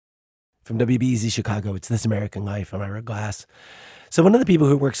from WBEZ Chicago. It's This American Life. I'm Ira Glass. So one of the people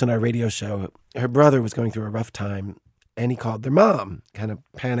who works on our radio show, her brother was going through a rough time, and he called their mom, kind of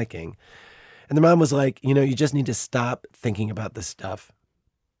panicking. And the mom was like, you just need to stop thinking about this stuff.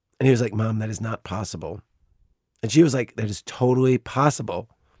 And he was like, Mom, that is not possible. And she was like, that is totally possible.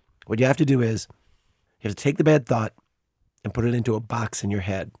 What you have to do is you have to take the bad thought and put it into a box in your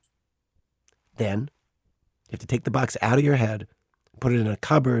head. Then you have to take the box out of your head, put it in a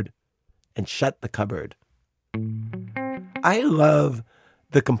cupboard, and shut the cupboard. I love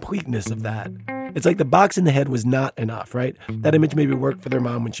the completeness of that. It's like the box in the head was not enough, right? That image maybe worked for their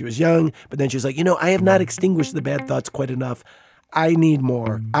mom when she was young, but then she was like, I have not extinguished the bad thoughts quite enough. I need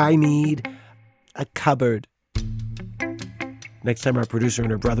more. I need a cupboard. Next time our producer and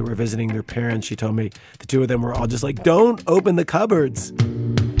her brother were visiting their parents, she told me the two of them were all just like, don't open the cupboards.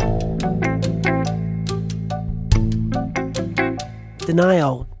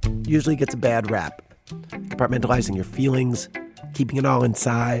 Denial usually gets a bad rap. Compartmentalizing your feelings, keeping it all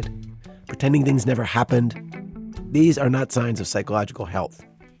inside, pretending things never happened. These are not signs of psychological health.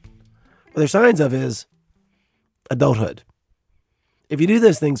 What they're signs of is adulthood. If you do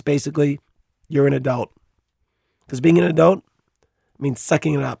those things, basically, you're an adult. Because being an adult means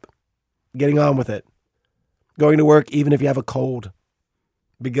sucking it up, getting on with it, going to work even if you have a cold.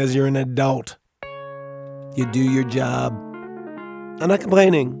 Because you're an adult. You do your job. I'm not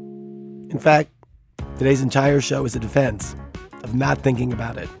complaining. In fact, today's entire show is a defense of not thinking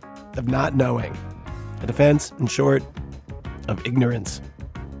about it, of not knowing. A defense, in short, of ignorance.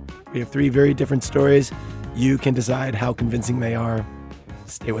 We have three very different stories. You can decide how convincing they are.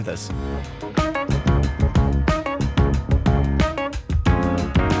 Stay with us.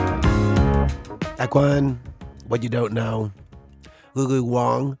 Act one, what you don't know. Lulu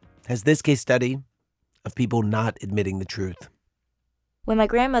Wang has this case study of people not admitting the truth. When my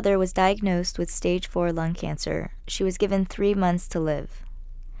grandmother was diagnosed with stage 4 lung cancer, she was given 3 months to live.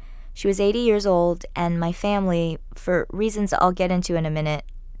 She was 80 years old, and my family, for reasons I'll get into in a minute,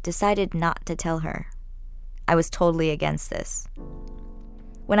 decided not to tell her. I was totally against this.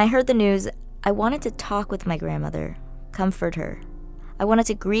 When I heard the news, I wanted to talk with my grandmother, comfort her. I wanted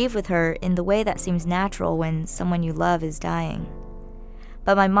to grieve with her in the way that seems natural when someone you love is dying.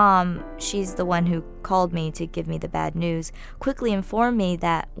 But my mom, she's the one who called me to give me the bad news, quickly informed me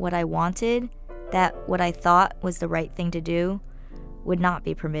that what I wanted, that what I thought was the right thing to do, would not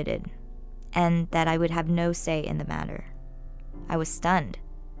be permitted, and that I would have no say in the matter. I was stunned.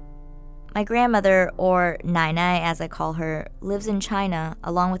 My grandmother, or Nai Nai as I call her, lives in China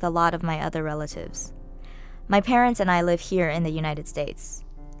along with a lot of my other relatives. My parents and I live here in the United States.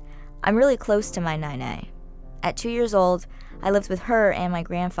 I'm really close to my Nai Nai. At 2 years old, I lived with her and my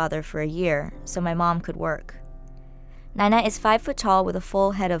grandfather for a year, so my mom could work. Nai Nai is 5 foot tall with a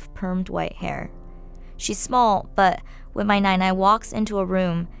full head of permed white hair. She's small, but when my Nai Nai walks into a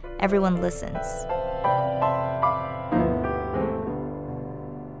room, everyone listens.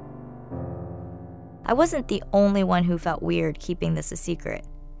 I wasn't the only one who felt weird keeping this a secret.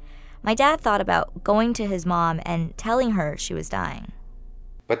 My dad thought about going to his mom and telling her she was dying.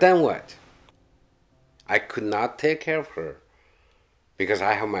 But then what? I could not take care of her because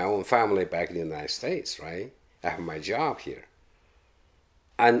I have my own family back in the United States, right? I have my job here.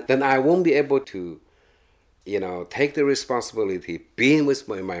 And then I won't be able to, take the responsibility being with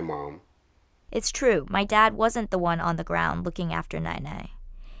my mom. It's true, my dad wasn't the one on the ground looking after Nai Nai.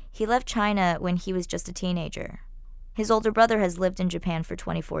 He left China when he was just a teenager. His older brother has lived in Japan for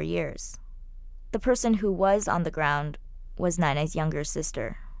 24 years. The person who was on the ground was Nai Nai's younger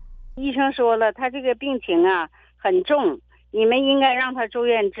sister. 医生说了，他这个病情啊很重，你们应该让他住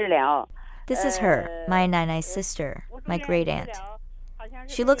院治疗。 This is her, my Nai Nai's sister, my great aunt.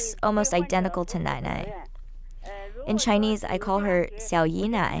 She looks almost identical to Nai Nai. In Chinese, I call her Xiao Yi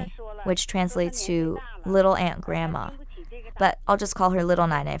Nai, which translates to little aunt grandma. But I'll just call her Little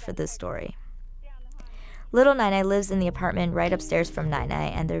Nai Nai for this story. Little Nai Nai lives in the apartment right upstairs from Nai Nai,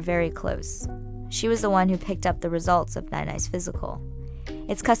 and they're very close. She was the one who picked up the results of Nai Nai's physical.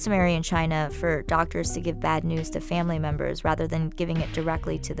 It's customary in China for doctors to give bad news to family members rather than giving it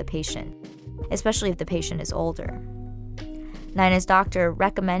directly to the patient, especially if the patient is older. Nai Nai's doctor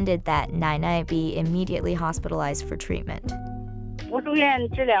recommended that Nai Nai be immediately hospitalized for treatment. 不住院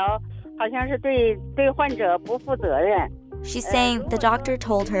治疗好像是对患者不负责任。 She's saying the doctor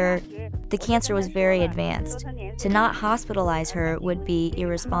told her the cancer was very advanced. To not hospitalize her would be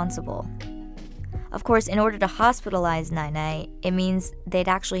irresponsible. Of course, in order to hospitalize Nai Nai, it means they'd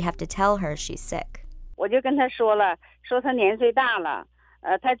actually have to tell her she's sick. 我就跟他说了，说他年岁大了，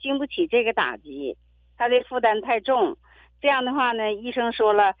他经不起这个打击，他的负担太重，这样的话呢，医生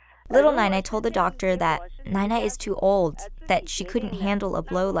说了。 Little Nainai told the doctor that Nainai is too old, that she couldn't handle a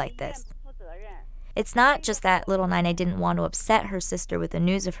blow like this. It's not just that little Nainai didn't want to upset her sister with the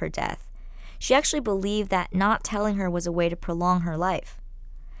news of her death. She actually believed that not telling her was a way to prolong her life.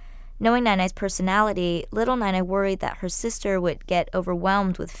 Knowing Nainai's personality, little Nainai worried that her sister would get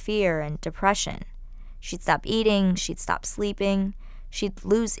overwhelmed with fear and depression. She'd stop eating, she'd stop sleeping, she'd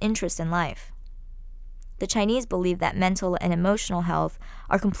lose interest in life. The Chinese believe that mental and emotional health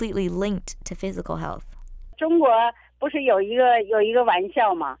are completely linked to physical health. 中国不是有一个玩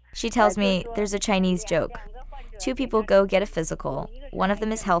笑吗？ She tells me there's a Chinese joke. Two people go get a physical. One of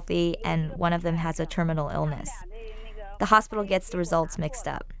them is healthy and one of them has a terminal illness. The hospital gets the results mixed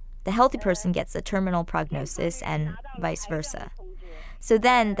up. The healthy person gets a terminal prognosis and vice versa. So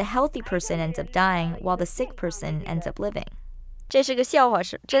then the healthy person ends up dying while the sick person ends up living. 这是个笑话，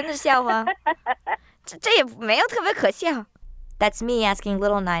是真的笑话。这也没有特别可笑。That's me asking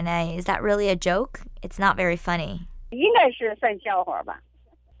little Nainai, is that really a joke? It's not very funny. 应该是算笑话吧。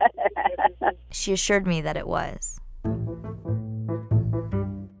She assured me that it was.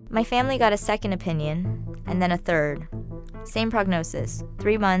 My family got a second opinion, and then a third. Same prognosis,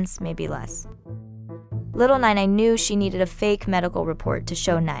 3 months, maybe less. Little Nainai knew she needed a fake medical report to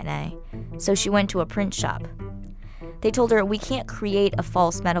show Nainai, so she went to a print shop. They told her, we can't create a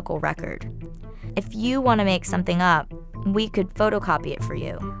false medical record. If you want to make something up, we could photocopy it for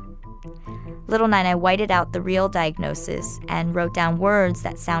you. Little Nainai whited out the real diagnosis and wrote down words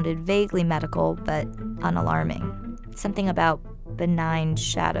that sounded vaguely medical but unalarming. Something about benign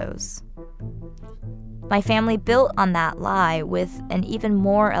shadows. My family built on that lie with an even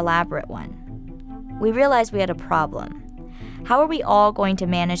more elaborate one. We realized we had a problem. How are we all going to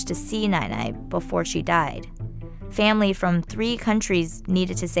manage to see Nainai before she died? Family from 3 countries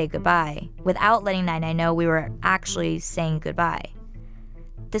needed to say goodbye without letting Nainai know we were actually saying goodbye.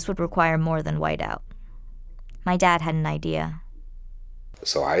 This would require more than whiteout. My dad had an idea.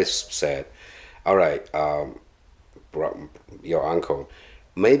 So I said, all right, your uncle,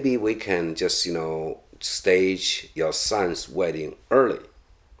 maybe we can just, stage your son's wedding early,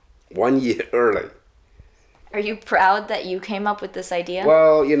 1 year early. Are you proud that you came up with this idea?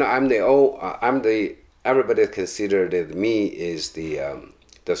 Well, everybody considered me is the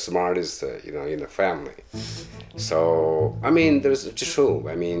smartest, in the family. So, there's true.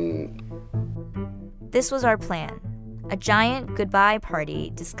 This was our plan. A giant goodbye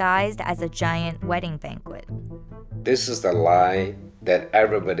party disguised as a giant wedding banquet. This is the lie that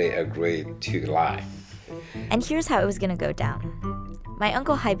everybody agreed to lie. And here's how it was going to go down. My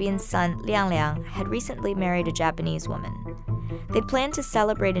Uncle Haibin's son, Liang Liang, had recently married a Japanese woman. They'd planned to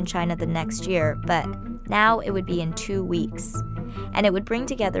celebrate in China the next year, but now it would be in 2 weeks. And it would bring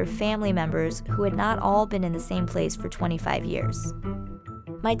together family members who had not all been in the same place for 25 years.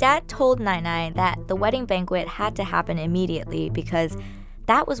 My dad told Nainai that the wedding banquet had to happen immediately because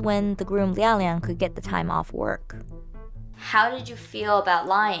that was when the groom Liang Liang could get the time off work. How did you feel about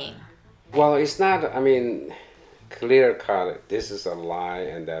lying? Well, it's not, clear cut. This is a lie,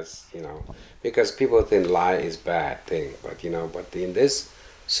 and that's, because people think lie is bad thing, but in this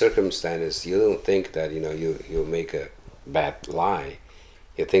circumstances, you don't think that, you make a bad lie.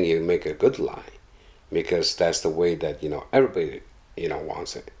 You think you make a good lie, because that's the way that, everybody,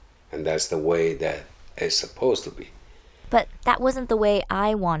 wants it, and that's the way that it's supposed to be. But that wasn't the way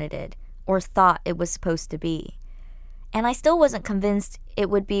I wanted it, or thought it was supposed to be. And I still wasn't convinced it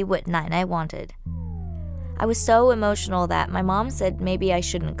would be what Nainai wanted. I was so emotional that my mom said maybe I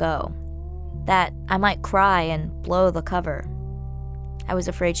shouldn't go, that I might cry and blow the cover. I was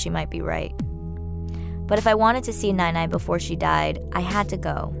afraid she might be right. But if I wanted to see Nainai before she died, I had to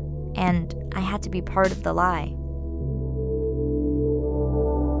go, and I had to be part of the lie.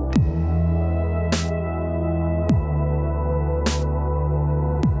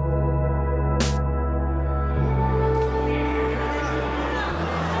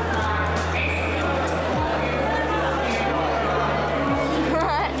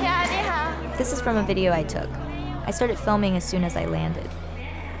 This is from a video I took. I started filming as soon as I landed.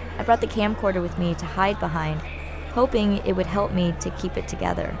 I brought the camcorder with me to hide behind, hoping it would help me to keep it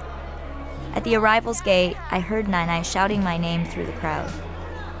together. At the arrivals gate, I heard Nainai shouting my name through the crowd.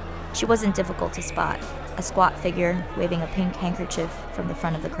 She wasn't difficult to spot, a squat figure waving a pink handkerchief from the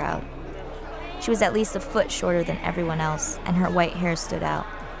front of the crowd. She was at least a foot shorter than everyone else, and her white hair stood out.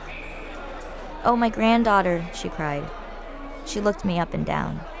 "Oh, my granddaughter," she cried. She looked me up and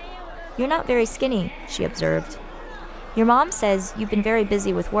down. "You're not very skinny," she observed. "Your mom says you've been very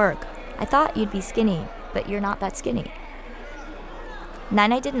busy with work. I thought you'd be skinny, but you're not that skinny."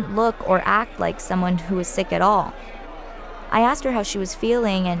 Nainai didn't look or act like someone who was sick at all. I asked her how she was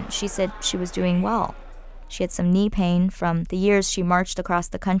feeling, and she said she was doing well. She had some knee pain from the years she marched across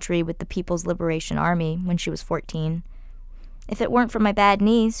the country with the People's Liberation Army when she was 14. If it weren't for my bad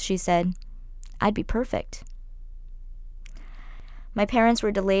knees, she said, I'd be perfect. My parents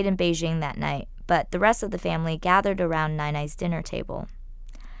were delayed in Beijing that night, but the rest of the family gathered around Nainai's dinner table.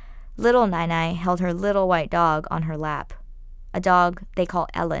 Little Nainai held her little white dog on her lap, a dog they call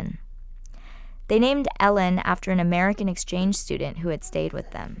Ellen. They named Ellen after an American exchange student who had stayed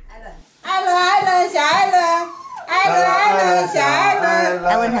with them.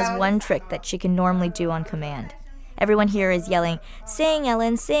 Ellen has one trick that she can normally do on command. Everyone here is yelling, "Sing,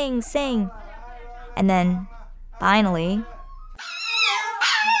 Ellen, sing, sing." And then, finally,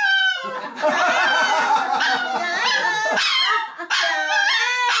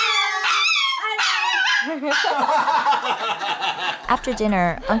 after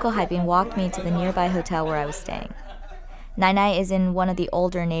dinner, Uncle Haibin walked me to the nearby hotel where I was staying. Nainai is in one of the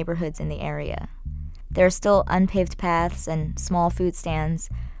older neighborhoods in the area. There are still unpaved paths and small food stands,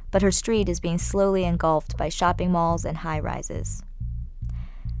 but her street is being slowly engulfed by shopping malls and high-rises.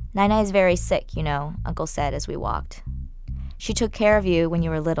 Nainai is very sick, you know, Uncle said as we walked. She took care of you when you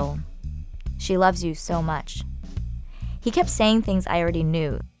were little. She loves you so much. He kept saying things I already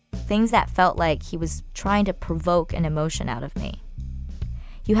knew, things that felt like he was trying to provoke an emotion out of me.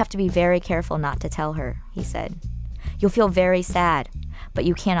 You have to be very careful not to tell her, he said. You'll feel very sad, but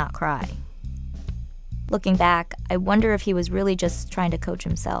you cannot cry. Looking back, I wonder if he was really just trying to coach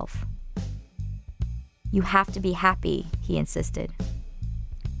himself. You have to be happy, he insisted.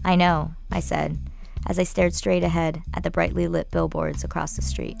 I know, I said, as I stared straight ahead at the brightly lit billboards across the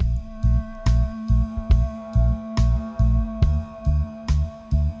street.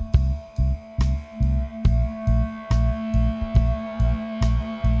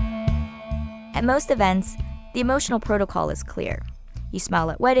 At most events, the emotional protocol is clear. You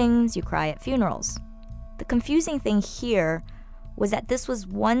smile at weddings, you cry at funerals. The confusing thing here was that this was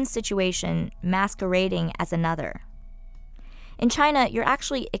one situation masquerading as another. In China, you're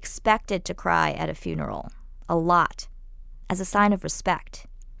actually expected to cry at a funeral, a lot, as a sign of respect.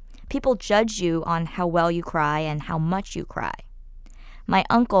 People judge you on how well you cry and how much you cry. My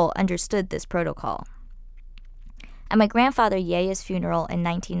uncle understood this protocol. At my grandfather Ye's funeral in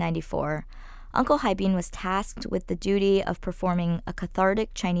 1994, Uncle Haibin was tasked with the duty of performing a cathartic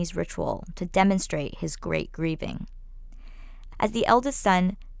Chinese ritual to demonstrate his great grieving. As the eldest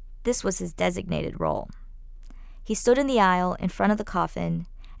son, this was his designated role. He stood in the aisle in front of the coffin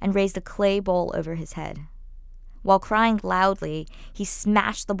and raised a clay bowl over his head. While crying loudly, he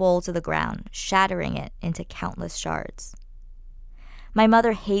smashed the bowl to the ground, shattering it into countless shards. My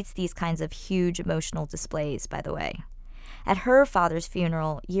mother hates these kinds of huge emotional displays, by the way. At her father's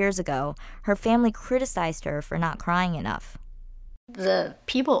funeral years ago, her family criticized her for not crying enough. The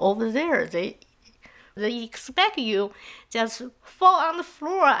people over there, they expect you just fall on the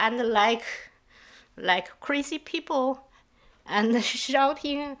floor and like crazy people and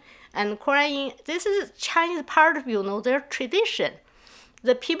shouting and crying. This is Chinese part of, their tradition.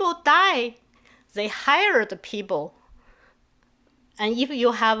 The people die, they hire the people. And if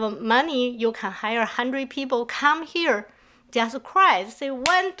you have money, you can hire 100 people, come here. Just cry. Say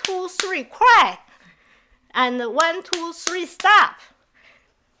 1, 2, 3, cry. And 1, 2, 3, stop.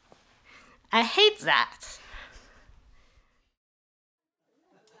 I hate that.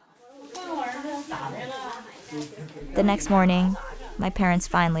 The next morning, my parents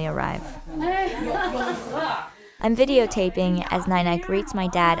finally arrive. I'm videotaping as Nainai greets my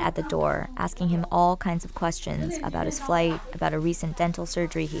dad at the door, asking him all kinds of questions about his flight, about a recent dental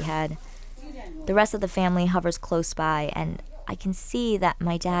surgery he had. The rest of the family hovers close by, and I can see that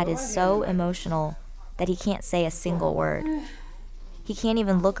my dad is so emotional that he can't say a single word. He can't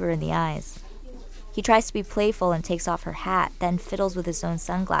even look her in the eyes. He tries to be playful and takes off her hat, then fiddles with his own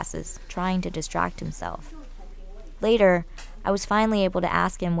sunglasses, trying to distract himself. Later, I was finally able to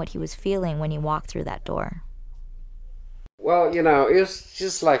ask him what he was feeling when he walked through that door. Well, it's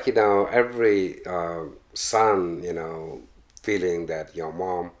just like, every son, feeling that your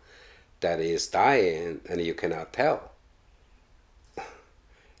mom that is dying and you cannot tell.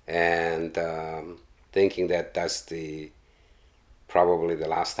 And thinking that that's probably the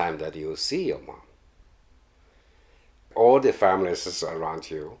last time that you see your mom. All the families is around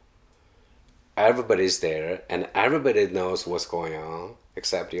you. Everybody's there and everybody knows what's going on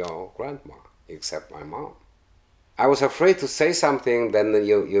except your grandma, except my mom. I was afraid to say something, then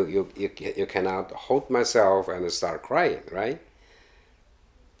you cannot hold myself and start crying, right?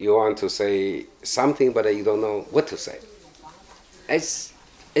 You want to say something, but you don't know what to say. It's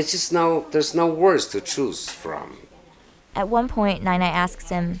just there's no words to choose from. At one point, Nainai asks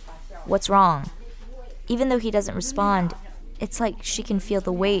him, "What's wrong?" Even though he doesn't respond, it's like she can feel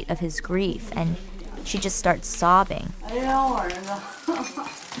the weight of his grief, and she just starts sobbing.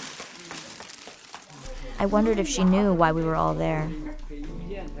 I wondered if she knew why we were all there.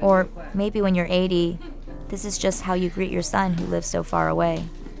 Or maybe when you're 80, this is just how you greet your son who lives so far away.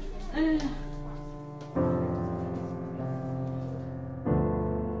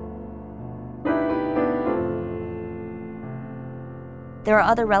 There are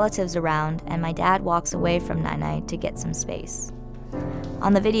other relatives around, and my dad walks away from Nainai to get some space.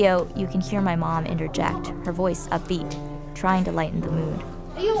 On the video, you can hear my mom interject, her voice upbeat, trying to lighten the mood.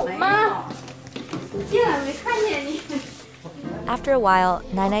 After a while,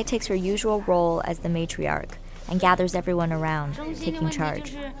 Nainai takes her usual role as the matriarch and gathers everyone around, taking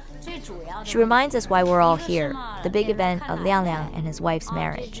charge. She reminds us why we're all here, the big event of Liangliang and his wife's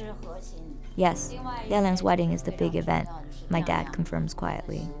marriage. Yes, Liangliang's wedding is the big event, my dad confirms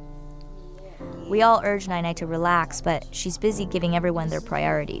quietly. We all urge Nainai to relax, but she's busy giving everyone their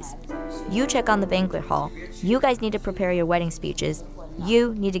priorities. You check on the banquet hall. You guys need to prepare your wedding speeches.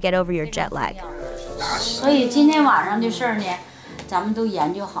 You need to get over your jet lag.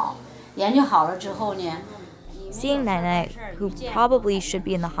 Seeing Nainai, who probably should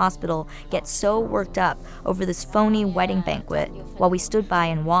be in the hospital, get so worked up over this phony wedding banquet while we stood by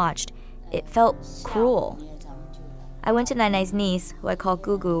and watched, it felt cruel. I went to Nainai's niece, who I call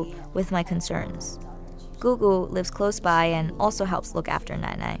Gugu, with my concerns. Gugu lives close by and also helps look after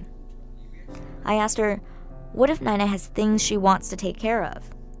Nainai. I asked her, what if Nainai has things she wants to take care of?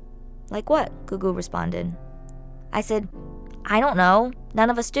 Like what? Gugu responded. I said, I don't know.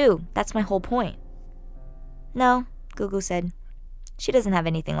 None of us do. That's my whole point. No, Gugu said. She doesn't have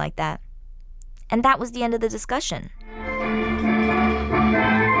anything like that. And that was the end of the discussion.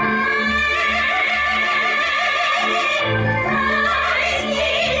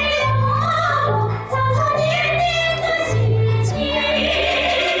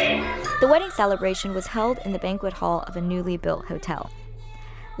 The wedding celebration was held in the banquet hall of a newly built hotel.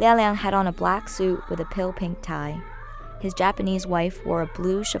 Liangliang had on a black suit with a pale pink tie. His Japanese wife wore a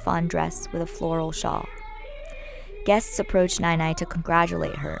blue chiffon dress with a floral shawl. Guests approached Nainai to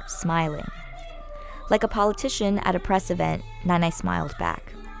congratulate her, smiling. Like a politician at a press event, Nainai smiled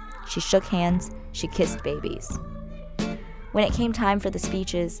back. She shook hands, she kissed babies. When it came time for the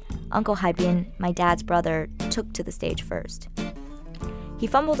speeches, Uncle Haibin, my dad's brother, took to the stage first. He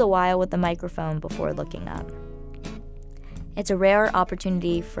fumbled a while with the microphone before looking up. It's a rare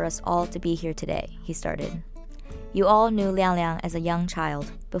opportunity for us all to be here today, he started. You all knew Liangliang as a young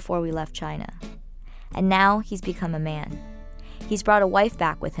child before we left China. And now he's become a man. He's brought a wife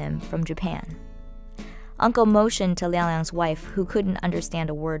back with him from Japan. Uncle motioned to Liangliang's wife, who couldn't understand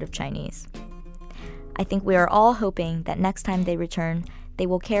a word of Chinese. I think we are all hoping that next time they return, they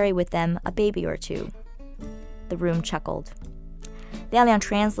will carry with them a baby or two. The room chuckled. Liangliang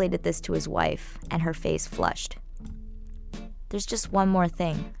translated this to his wife, and her face flushed. There's just one more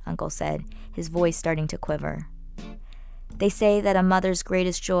thing, Uncle said, his voice starting to quiver. They say that a mother's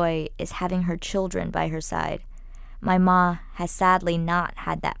greatest joy is having her children by her side. My ma has sadly not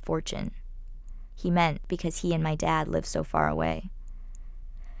had that fortune. He meant because he and my dad live so far away.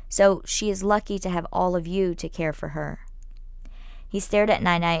 So she is lucky to have all of you to care for her. He stared at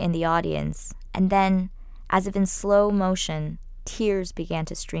Nainai in the audience, and then, as if in slow motion, tears began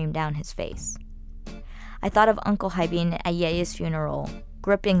to stream down his face. I thought of Uncle Haibin at Yeye's funeral,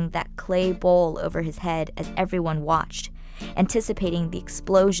 gripping that clay bowl over his head as everyone watched, anticipating the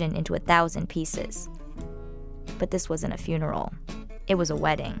explosion into 1,000 pieces. But this wasn't a funeral. It was a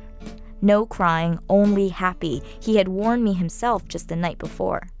wedding. No crying, only happy. He had warned me himself just the night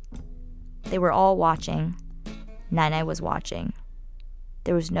before. They were all watching. Nainai was watching.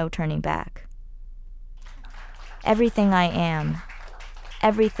 There was no turning back. Everything I am,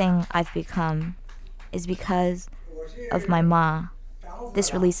 everything I've become, is because of my ma.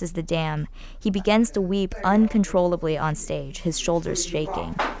 This releases the dam. He begins to weep uncontrollably on stage, his shoulders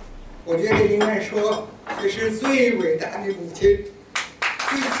shaking.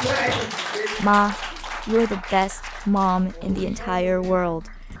 Ma, you're the best mom in the entire world.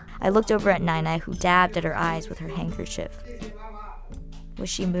 I looked over at Nainai, who dabbed at her eyes with her handkerchief. Was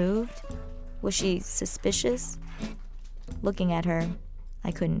she moved? Was she suspicious? Looking at her,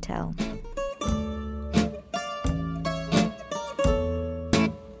 I couldn't tell.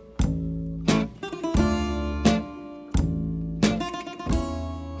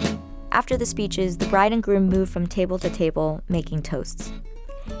 After the speeches, the bride and groom moved from table to table, making toasts.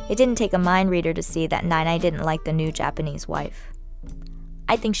 It didn't take a mind reader to see that Nainai didn't like the new Japanese wife.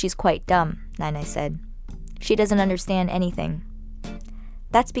 I think she's quite dumb, Nainai said. She doesn't understand anything.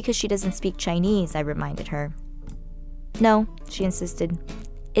 That's because she doesn't speak Chinese, I reminded her. No, she insisted.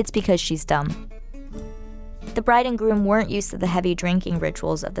 It's because she's dumb. The bride and groom weren't used to the heavy drinking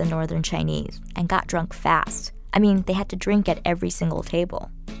rituals of the northern Chinese and got drunk fast. I mean, they had to drink at every single table.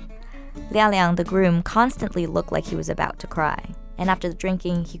 Liang Liang, the groom, constantly looked like he was about to cry, and after the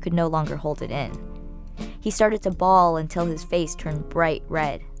drinking, he could no longer hold it in. He started to bawl until his face turned bright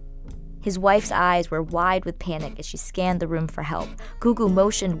red. His wife's eyes were wide with panic as she scanned the room for help. Gugu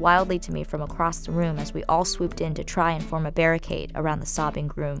motioned wildly to me from across the room as we all swooped in to try and form a barricade around the sobbing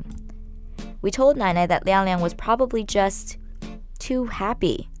groom. We told Nainai that Liang Liang was probably just too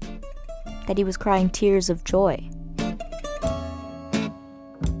happy, that he was crying tears of joy.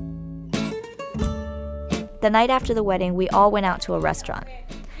 The night after the wedding, we all went out to a restaurant.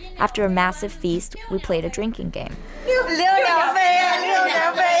 After a massive feast, we played a drinking game.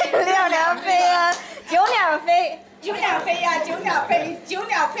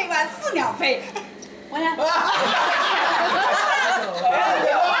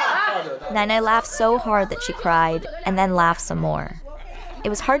 Nainai laughed so hard that she cried, and then laughed some more. It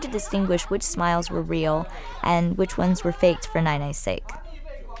was hard to distinguish which smiles were real and which ones were faked for Nainai's sake.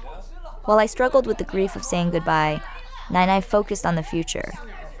 While I struggled with the grief of saying goodbye, Nainai focused on the future,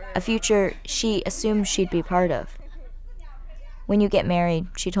 a future she assumed she'd be part of. When you get married,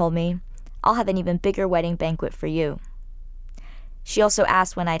 she told me, I'll have an even bigger wedding banquet for you. She also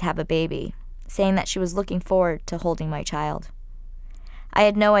asked when I'd have a baby, saying that she was looking forward to holding my child. I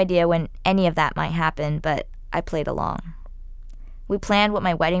had no idea when any of that might happen, but I played along. We planned what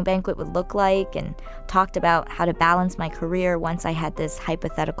my wedding banquet would look like and talked about how to balance my career once I had this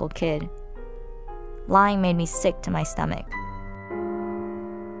hypothetical kid. Lying made me sick to my stomach.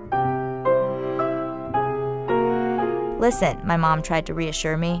 Listen, my mom tried to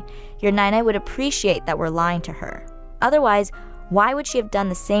reassure me, your Nainai would appreciate that we're lying to her. Otherwise, why would she have done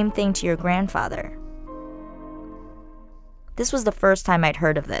the same thing to your grandfather? This was the first time I'd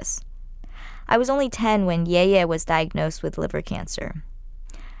heard of this. I was only 10 when Ye was diagnosed with liver cancer.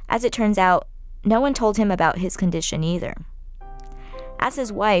 As it turns out, no one told him about his condition either. As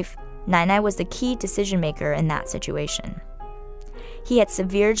his wife, Nainai was the key decision maker in that situation. He had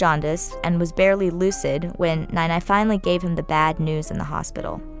severe jaundice and was barely lucid when Nainai finally gave him the bad news in the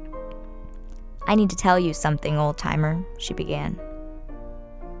hospital. I need to tell you something, old-timer, she began.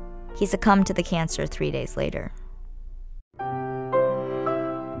 He succumbed to the cancer 3 days later.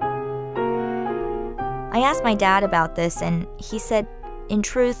 I asked my dad about this, and he said, in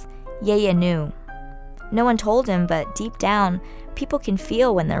truth, Ye knew. No one told him, but deep down, people can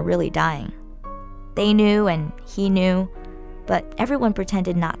feel when they're really dying. They knew and he knew, but everyone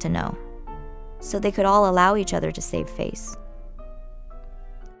pretended not to know, so they could all allow each other to save face.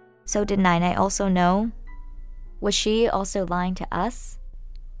 So did Nainai also know? Was she also lying to us?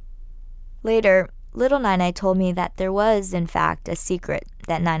 Later, little Nainai told me that there was, in fact, a secret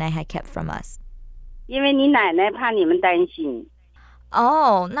that Nainai had kept from us. 因为你奶奶怕你们担心。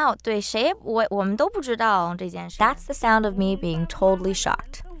Oh, 那对谁我们都不知道这件事。That's the sound of me being totally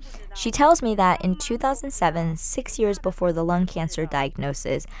shocked. She tells me that in 2007, 6 years before the lung cancer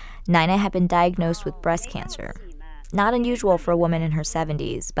diagnosis, Nainai had been diagnosed with breast cancer. Not unusual for a woman in her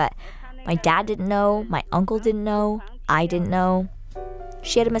 70s, but my dad didn't know, my uncle didn't know, I didn't know.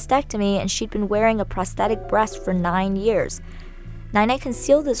 She had a mastectomy and she'd been wearing a prosthetic breast for 9 years. Nainai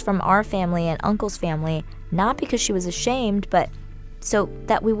concealed this from our family and uncle's family, not because she was ashamed, but so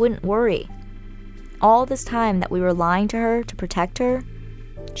that we wouldn't worry. All this time that we were lying to her to protect her,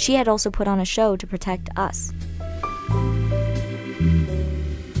 she had also put on a show to protect us.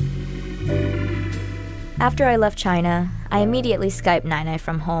 After I left China, I immediately Skyped Nainai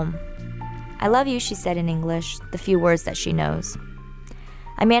from home. I love you, she said in English, the few words that she knows.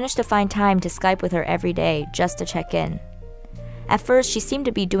 I managed to find time to Skype with her every day just to check in. At first, she seemed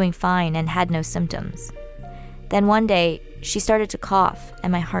to be doing fine and had no symptoms. Then one day, she started to cough,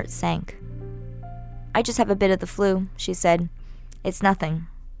 and my heart sank. I just have a bit of the flu, she said. It's nothing.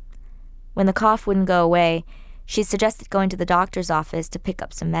 When the cough wouldn't go away, she suggested going to the doctor's office to pick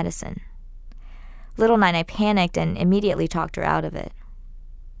up some medicine. Little Nainai panicked and immediately talked her out of it.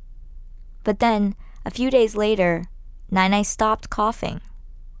 But then, a few days later, Nainai stopped coughing.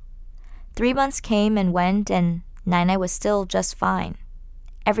 3 months came and went, and Nainai was still just fine.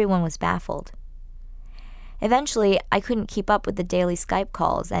 Everyone was baffled. Eventually, I couldn't keep up with the daily Skype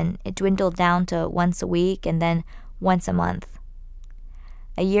calls, and it dwindled down to once a week and then once a month.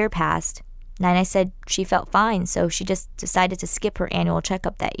 A year passed. Nainai said she felt fine, so she just decided to skip her annual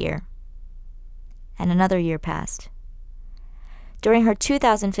checkup that year. And another year passed. During her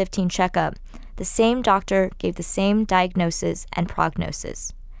 2015 checkup, The same doctor gave the same diagnosis and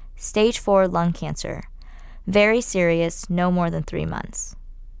prognosis. Stage 4 lung cancer. Very serious, no more than 3 months.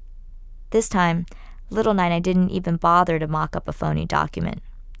 This time, little Nai Nai didn't even bother to mock up a phony document.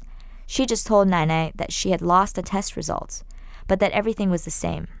 She just told Nai Nai that she had lost the test results, but that everything was the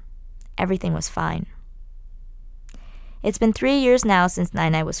same. Everything was fine. It's been 3 years now since Nai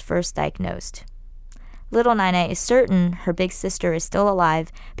Nai was first diagnosed. Little Nai Nai is certain her big sister is still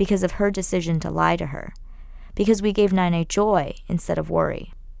alive because of her decision to lie to her, because we gave Nai Nai joy instead of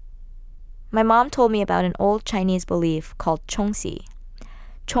worry. My mom told me about an old Chinese belief called chongxi.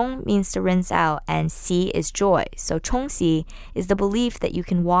 Chong means to rinse out, and xi is joy, so chongxi is the belief that you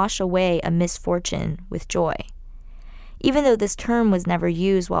can wash away a misfortune with joy. Even though this term was never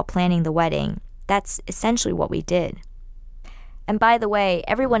used while planning the wedding, that's essentially what we did. And by the way,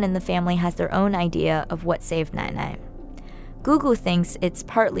 everyone in the family has their own idea of what saved Nai Nai. Gugu thinks it's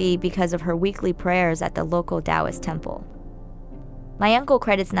partly because of her weekly prayers at the local Taoist temple. My uncle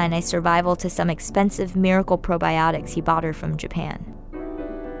credits Nai Nai's survival to some expensive miracle probiotics he bought her from Japan.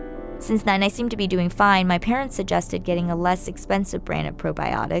 Since Nai Nai seemed to be doing fine, my parents suggested getting a less expensive brand of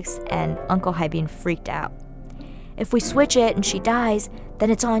probiotics, and Uncle Haibin freaked out. If we switch it and she dies,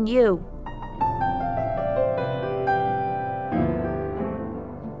 then it's on you.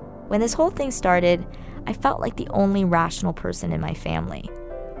 When this whole thing started, I felt like the only rational person in my family,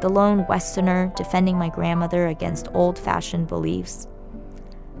 the lone Westerner defending my grandmother against old-fashioned beliefs.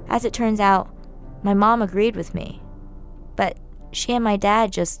 As it turns out, my mom agreed with me, but she and my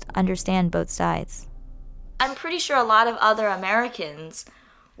dad just understand both sides. I'm pretty sure a lot of other Americans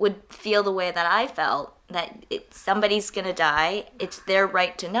would feel the way that I felt, that if somebody's gonna die, it's their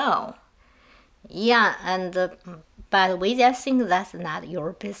right to know. Yeah, but we just think that's not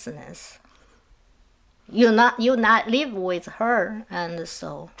your business. You not live with her, and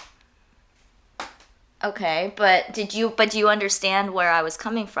so. Okay, but do you understand where I was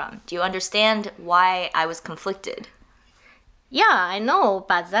coming from? Do you understand why I was conflicted? Yeah, I know,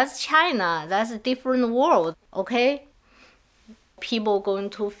 but that's China. That's a different world, okay? People going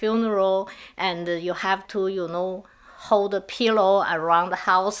to funeral, and you have to, hold a pillow around the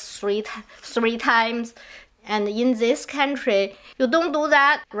house three times. And in this country, you don't do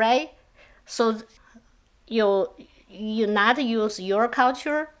that, right? So you not use your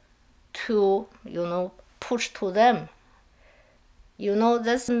culture to, push to them.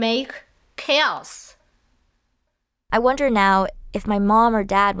 This make chaos. I wonder now if my mom or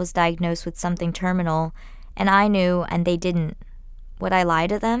dad was diagnosed with something terminal and I knew and they didn't, would I lie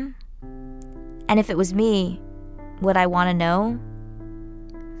to them? And if it was me, would I want to know?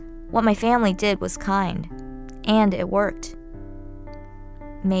 What my family did was kind, and it worked.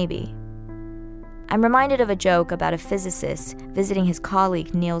 Maybe. I'm reminded of a joke about a physicist visiting his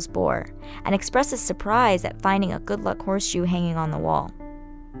colleague Niels Bohr and expresses surprise at finding a good luck horseshoe hanging on the wall.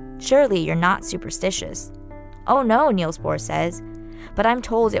 Surely you're not superstitious. Oh no, Niels Bohr says, but I'm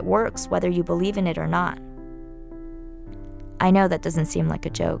told it works whether you believe in it or not. I know that doesn't seem like a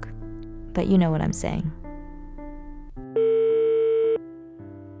joke, but you know what I'm saying.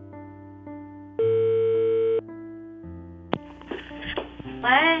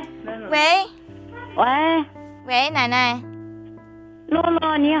喂，奶奶。露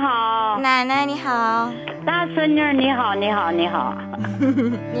露你好。奶奶你好。大孙女你好。你好。你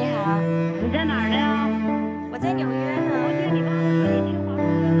在哪儿呢？我在纽约呢。我对你爸爸去华。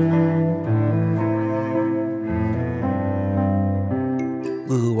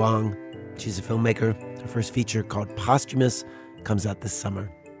Lulu Wang, she's a filmmaker. Her first feature, called Posthumous, comes out this summer.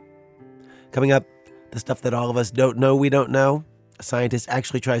 Coming up, the stuff that all of us don't know we don't know. A scientist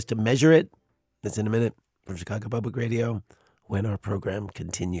actually tries to measure it. That's in a minute from Chicago Public Radio when our program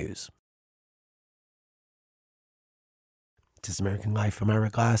continues. This is American Life from Ira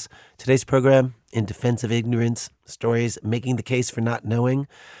Glass. Today's program, In Defense of Ignorance, stories making the case for not knowing.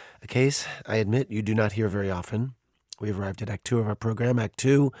 A case, I admit, you do not hear very often. We've arrived at Act 2 of our program. Act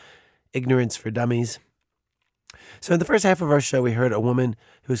 2, Ignorance for Dummies. So in the first half of our show, we heard a woman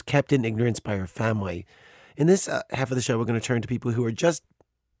who was kept in ignorance by her family. In this half of the show, we're going to turn to people who are just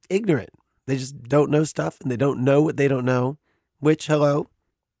ignorant. They just don't know stuff, and they don't know what they don't know, which, hello,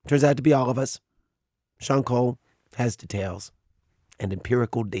 turns out to be all of us. Sean Cole has details and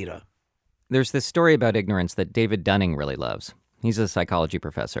empirical data. There's this story about ignorance that David Dunning really loves. He's a psychology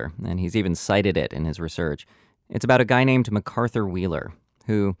professor, and he's even cited it in his research. It's about a guy named MacArthur Wheeler,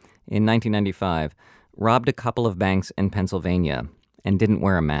 who, in 1995, robbed a couple of banks in Pennsylvania and didn't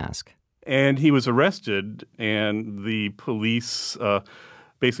wear a mask. And he was arrested, and the police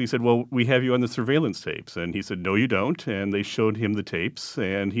basically said, well, we have you on the surveillance tapes. And he said, no, you don't. And they showed him the tapes,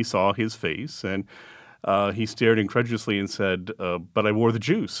 and he saw his face, and he stared incredulously and said, but I wore the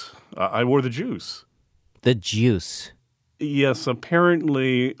juice. I wore the juice. The juice. Yes,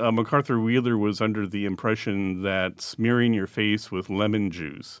 apparently MacArthur Wheeler was under the impression that smearing your face with lemon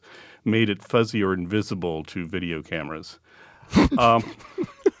juice made it fuzzy or invisible to video cameras.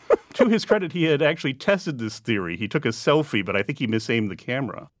 To his credit, he had actually tested this theory. He took a selfie, but I think he misaimed the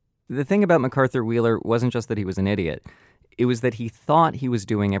camera. The thing about MacArthur Wheeler wasn't just that he was an idiot. It was that he thought he was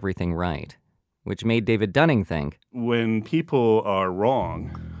doing everything right, which made David Dunning think, when people are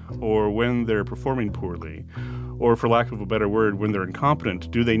wrong, or when they're performing poorly, or for lack of a better word, when they're incompetent,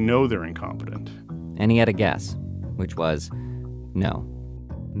 do they know they're incompetent? And he had a guess, which was, no,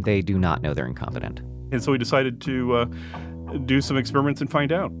 they do not know they're incompetent. And so he decided to do some experiments and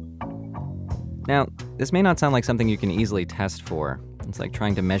find out. Now, this may not sound like something you can easily test for. It's like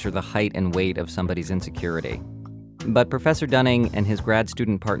trying to measure the height and weight of somebody's insecurity. But Professor Dunning and his grad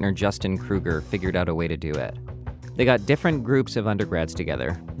student partner Justin Kruger figured out a way to do it. They got different groups of undergrads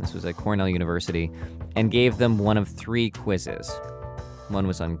together, this was at Cornell University, and gave them one of 3 quizzes. One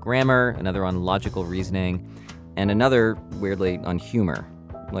was on grammar, another on logical reasoning, and another, weirdly, on humor,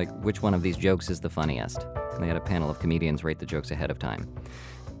 like which one of these jokes is the funniest. They had a panel of comedians rate the jokes ahead of time.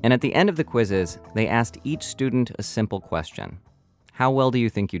 And at the end of the quizzes, they asked each student a simple question. How well do you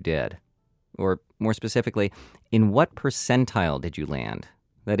think you did? Or more specifically, in what percentile did you land?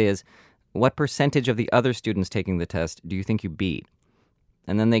 That is, what percentage of the other students taking the test do you think you beat?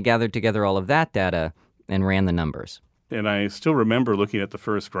 And then they gathered together all of that data and ran the numbers. And I still remember looking at the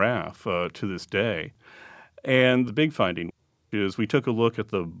first graph to this day. And the big finding is we took a look at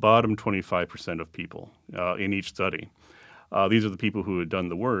the bottom 25% of people in each study. These are the people who had done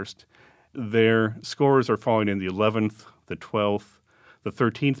the worst. Their scores are falling in the 11th, the 12th, the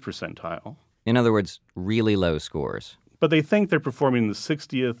 13th percentile. In other words, really low scores. But they think they're performing the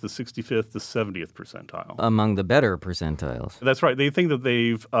 60th, the 65th, the 70th percentile. Among the better percentiles. That's right. They think that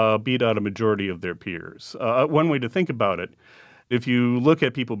they've beat out a majority of their peers. One way to think about it, if you look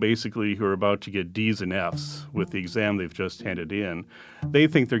at people basically who are about to get D's and F's with the exam they've just handed in, they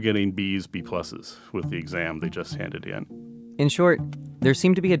think they're getting B's, B pluses with the exam they just handed in. In short, there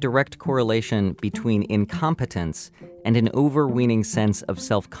seemed to be a direct correlation between incompetence and an overweening sense of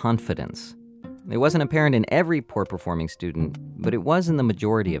self-confidence. It wasn't apparent in every poor-performing student, but it was in the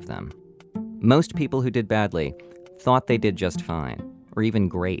majority of them. Most people who did badly thought they did just fine, or even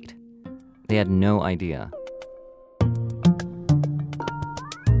great. They had no idea.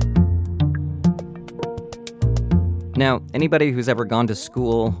 Now, anybody who's ever gone to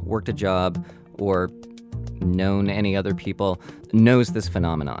school, worked a job, or known any other people knows this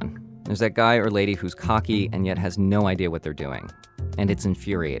phenomenon. There's that guy or lady who's cocky and yet has no idea what they're doing. And it's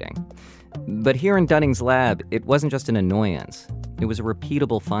infuriating. But here in Dunning's lab, it wasn't just an annoyance. It was a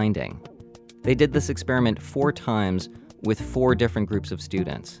repeatable finding. They did this experiment 4 times with 4 different groups of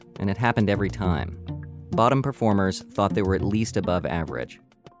students, and it happened every time. Bottom performers thought they were at least above average.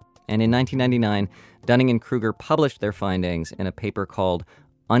 And in 1999, Dunning and Kruger published their findings in a paper called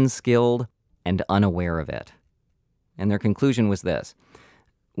Unskilled and Unaware of It. And their conclusion was this.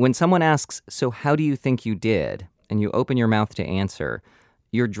 When someone asks, so how do you think you did, and you open your mouth to answer,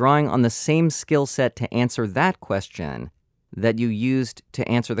 you're drawing on the same skill set to answer that question that you used to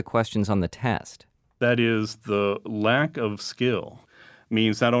answer the questions on the test. That is, the lack of skill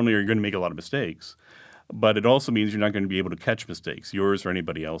means not only are you going to make a lot of mistakes, but it also means you're not going to be able to catch mistakes, yours or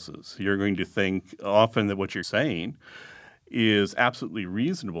anybody else's. You're going to think often that what you're saying is absolutely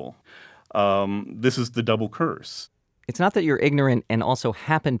reasonable. This is the double curse. It's not that you're ignorant and also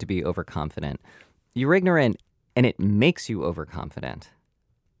happen to be overconfident. You're ignorant and it makes you overconfident.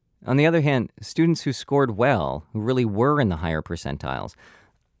 On the other hand, students who scored well, who really were in the higher percentiles,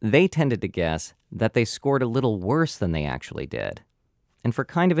 they tended to guess that they scored a little worse than they actually did. And for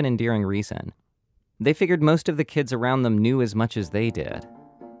kind of an endearing reason. They figured most of the kids around them knew as much as they did.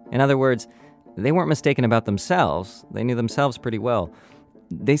 In other words, they weren't mistaken about themselves. They knew themselves pretty well.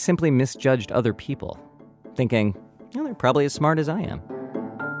 They simply misjudged other people, thinking, well, they're probably as smart as I am.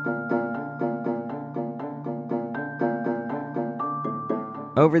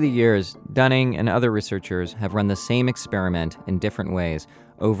 Over the years, Dunning and other researchers have run the same experiment in different ways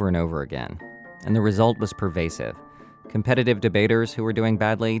over and over again, and the result was pervasive. Competitive debaters who were doing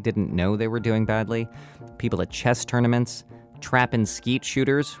badly didn't know they were doing badly. People at chess tournaments, trap and skeet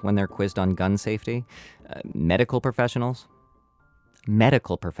shooters when they're quizzed on gun safety, medical professionals.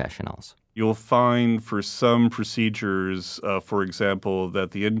 Medical professionals. You'll find for some procedures, for example,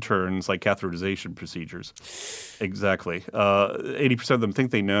 that the interns, like catheterization procedures, exactly, 80% of them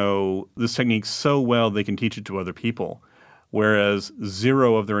think they know this technique so well they can teach it to other people, whereas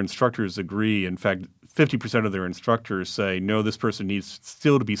 0 of their instructors agree. In fact, 50% of their instructors say, no, this person needs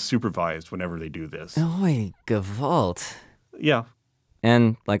still to be supervised whenever they do this. Oi, Gewalt. Yeah.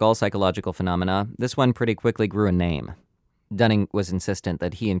 And like all psychological phenomena, this one pretty quickly grew a name. Dunning was insistent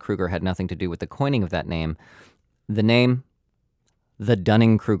that he and Kruger had nothing to do with the coining of that name. The name, the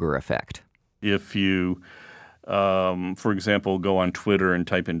Dunning-Kruger effect. If you, for example, go on Twitter and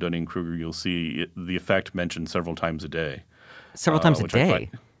type in Dunning-Kruger, you'll see the effect mentioned several times a day. Several times a day?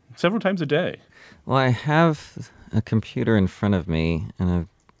 Several times a day. Well, I have a computer in front of me, and I'm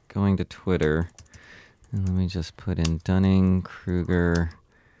going to Twitter. And let me just put in Dunning-Kruger.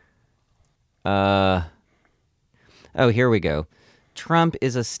 Oh, here we go. Trump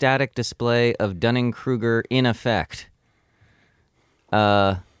is a static display of Dunning-Kruger in effect.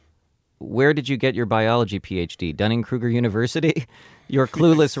 Where did you get your biology PhD? Dunning-Kruger University? Your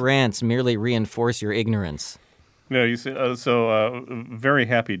clueless rants merely reinforce your ignorance. No, you see, very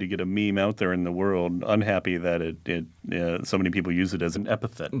happy to get a meme out there in the world. Unhappy that so many people use it as an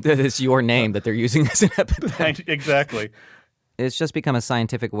epithet. That is your name that they're using as an epithet. Exactly. It's just become a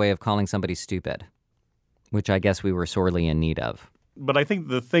scientific way of calling somebody stupid, which I guess we were sorely in need of. But I think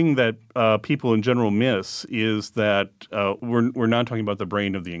the thing that people in general miss is that we're not talking about the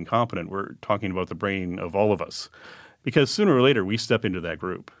brain of the incompetent. We're talking about the brain of all of us. Because sooner or later, we step into that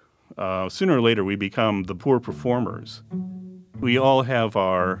group. Sooner or later, we become the poor performers. We all have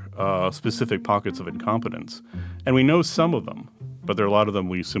our specific pockets of incompetence. And we know some of them, but there are a lot of them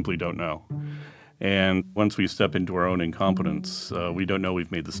we simply don't know. And once we step into our own incompetence, we don't know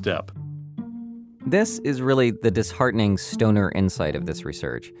we've made the step. This is really the disheartening stoner insight of this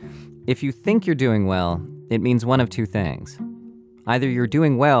research. If you think you're doing well, it means one of two things. Either you're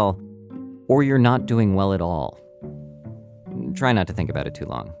doing well, or you're not doing well at all. Try not to think about it too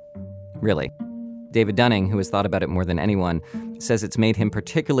long. Really. David Dunning, who has thought about it more than anyone, says it's made him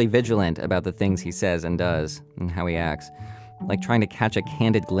particularly vigilant about the things he says and does, and how he acts, like trying to catch a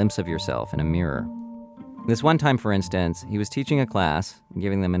candid glimpse of yourself in a mirror. This one time, for instance, he was teaching a class,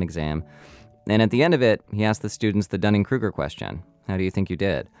 giving them an exam, and at the end of it, he asked the students the Dunning-Kruger question, how do you think you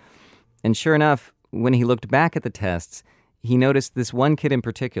did? And sure enough, when he looked back at the tests, he noticed this one kid in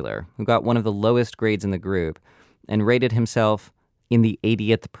particular, who got one of the lowest grades in the group, and rated himself in the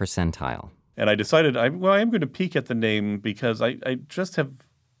 80th percentile. And I decided, I am going to peek at the name because I just have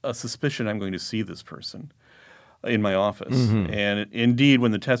a suspicion I'm going to see this person in my office. Mm-hmm. And indeed,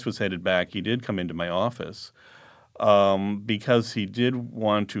 when the test was headed back, he did come into my office because he did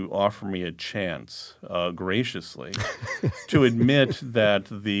want to offer me a chance, graciously, to admit that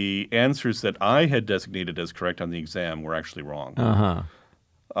the answers that I had designated as correct on the exam were actually wrong. Uh-huh.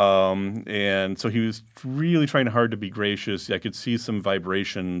 And so he was really trying hard to be gracious. I could see some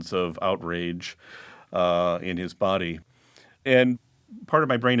vibrations of outrage in his body. And part of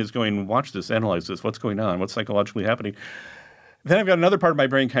my brain is going, watch this, analyze this. What's going on? What's psychologically happening? Then I've got another part of my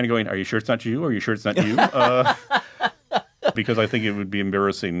brain kind of going, are you sure it's not you? Are you sure it's not you? Because I think it would be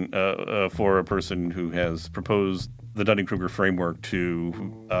embarrassing for a person who has proposed the Dunning-Kruger framework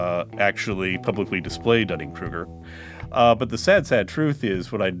to actually publicly display Dunning-Kruger. But the sad truth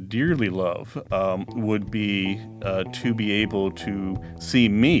is what I dearly love would be to be able to see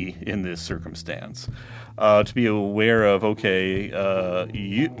me in this circumstance, to be aware of, I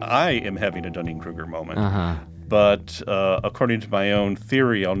am having a Dunning-Kruger moment, but according to my own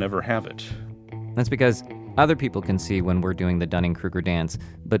theory, I'll never have it. That's because other people can see when we're doing the Dunning-Kruger dance,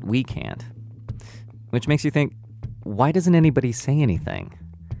 but we can't. Which makes you think, why doesn't anybody say anything?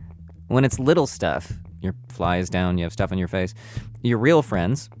 When it's little stuff, your fly is down, you have stuff on your face, your real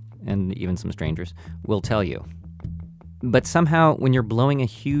friends, and even some strangers, will tell you. But somehow, when you're blowing a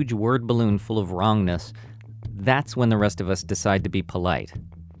huge word balloon full of wrongness, that's when the rest of us decide to be polite,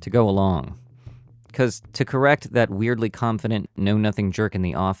 to go along. Because to correct that weirdly confident, know-nothing jerk in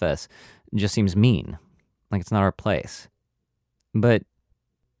the office just seems mean, like it's not our place. But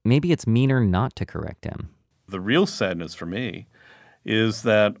maybe it's meaner not to correct him. The real sadness for me is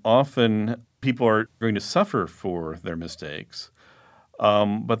that often people are going to suffer for their mistakes,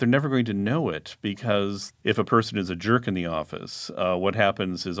 but they're never going to know it, because if a person is a jerk in the office, what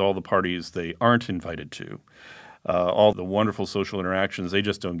happens is all the parties they aren't invited to, all the wonderful social interactions they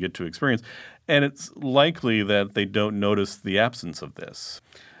just don't get to experience. And it's likely that they don't notice the absence of this.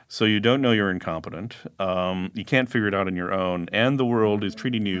 So you don't know you're incompetent, you can't figure it out on your own, and the world is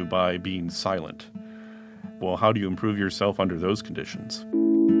treating you by being silent. Well, how do you improve yourself under those conditions?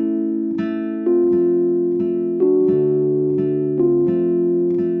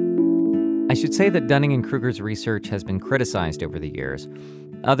 I should say that Dunning-Kruger's research has been criticized over the years.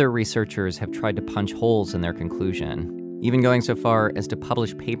 Other researchers have tried to punch holes in their conclusion, even going so far as to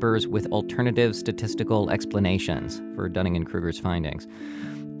publish papers with alternative statistical explanations for Dunning-Kruger's findings.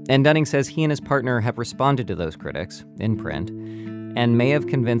 And Dunning says he and his partner have responded to those critics in print and may have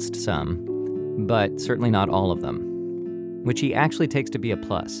convinced some, but certainly not all of them, which he actually takes to be a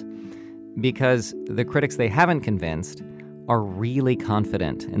plus, because the critics they haven't convinced are really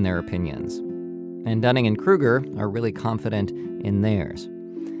confident in their opinions, and Dunning and Kruger are really confident in theirs.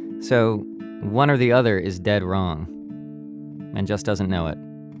 So one or the other is dead wrong, and just doesn't know it.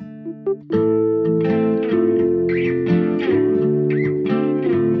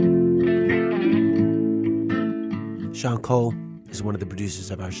 Sean Cole is one of the producers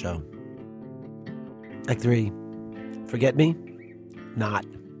of our show. Act 3, forget me? Not.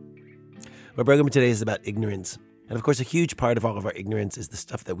 Our program today is about ignorance. And of course, a huge part of all of our ignorance is the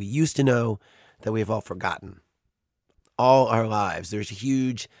stuff that we used to know that we have all forgotten. All our lives, there's a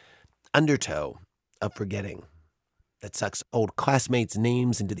huge undertow of forgetting that sucks old classmates'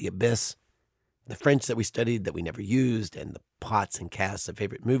 names into the abyss, the French that we studied that we never used, and the plots and casts of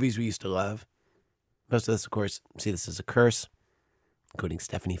favorite movies we used to love. Most of us, of course, see this as a curse, including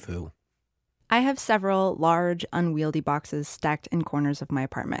Stephanie Fu. I have several large, unwieldy boxes stacked in corners of my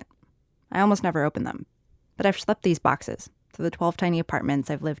apartment. I almost never open them, but I've schlepped these boxes to the 12 tiny apartments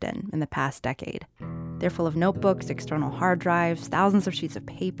I've lived in the past decade. They're full of notebooks, external hard drives, thousands of sheets of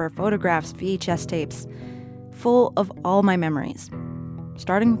paper, photographs, VHS tapes, full of all my memories,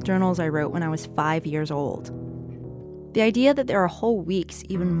 starting with journals I wrote when I was 5 years old. The idea that there are whole weeks,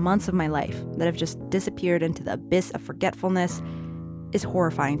 even months of my life that have just disappeared into the abyss of forgetfulness is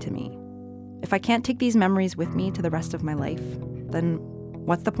horrifying to me. If I can't take these memories with me to the rest of my life, then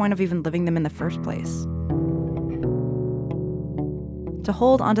what's the point of even living them in the first place? To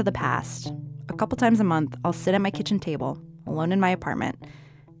hold onto the past, a couple times a month, I'll sit at my kitchen table, alone in my apartment,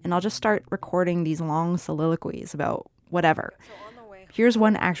 and I'll just start recording these long soliloquies about whatever. Here's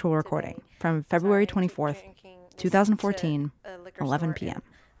one actual recording from February 24th, 2014, 11 p.m.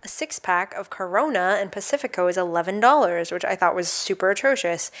 A 6-pack of Corona and Pacifico is $11, which I thought was super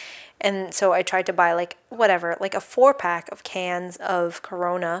atrocious. And so I tried to buy like a 4-pack of cans of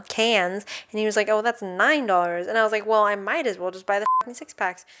Corona cans. And he was like, oh, that's $9. And I was like, well, I might as well just buy the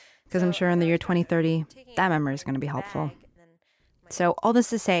 6-packs. Because I'm sure in the year 2030, that memory is going to be helpful. So all this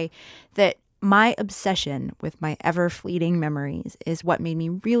to say that my obsession with my ever-fleeting memories is what made me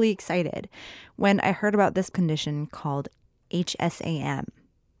really excited when I heard about this condition called HSAM.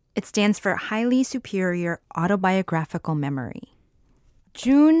 It stands for Highly Superior Autobiographical Memory.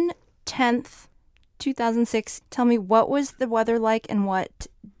 June 10th, 2006. Tell me, what was the weather like and what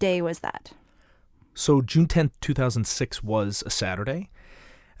day was that? So June 10th, 2006 was a Saturday.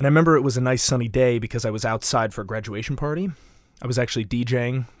 And I remember it was a nice sunny day because I was outside for a graduation party. I was actually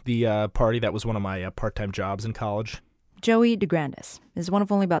DJing the party. That was one of my part-time jobs in college. Joey DeGrandis is one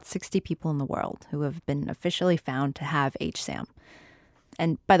of only about 60 people in the world who have been officially found to have HSAM.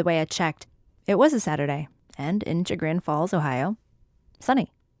 And by the way, I checked. It was a Saturday, and in Chagrin Falls, Ohio,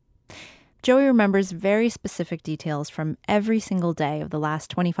 sunny. Joey remembers very specific details from every single day of the last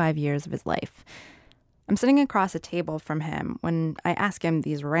 25 years of his life. I'm sitting across a table from him when I ask him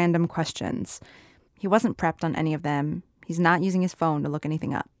these random questions. He wasn't prepped on any of them. He's not using his phone to look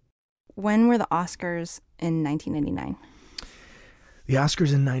anything up. When were the Oscars in 1999? The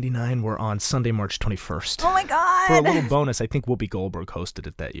Oscars in 99 were on Sunday, March 21st. Oh my God! For a little bonus, I think Whoopi Goldberg hosted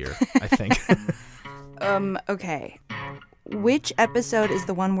it that year, I think. Okay. Which episode is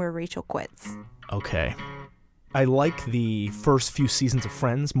the one where Rachel quits? Okay. I like the first few seasons of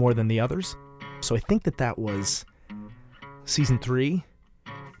Friends more than the others. So I think that was season 3.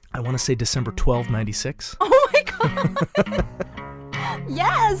 I want to say December 12, 96. Oh my God!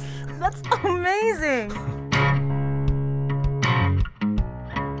 Yes! That's amazing!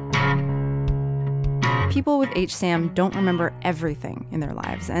 People with HSAM don't remember everything in their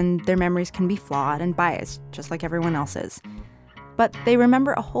lives, and their memories can be flawed and biased, just like everyone else's. But they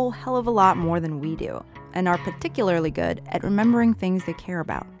remember a whole hell of a lot more than we do, and are particularly good at remembering things they care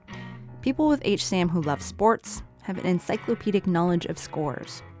about. People with HSAM who love sports have an encyclopedic knowledge of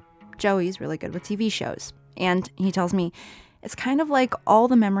scores. Joey's really good with TV shows, and he tells me it's kind of like all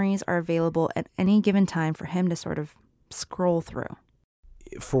the memories are available at any given time for him to sort of scroll through.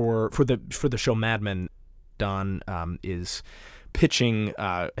 For the show Mad Men, Don is pitching,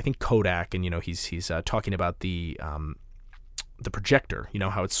 I think Kodak, and he's talking about the projector.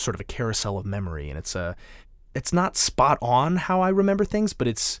 How it's sort of a carousel of memory, and it's not spot on how I remember things, but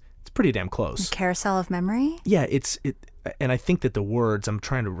it's pretty damn close. Carousel of memory? Yeah, And I think that the words, I'm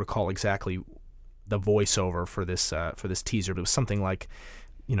trying to recall exactly the voiceover for this teaser, but it was something like,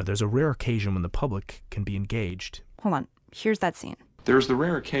 there's a rare occasion when the public can be engaged. Hold on. Here's that scene. There's the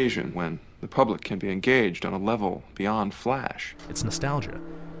rare occasion when the public can be engaged on a level beyond flash. It's nostalgia.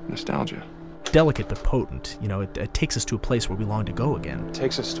 Nostalgia. Delicate but potent. It takes us to a place where we long to go again. It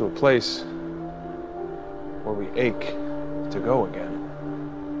takes us to a place where we ache to go again.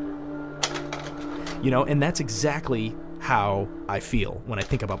 And that's exactly how I feel when I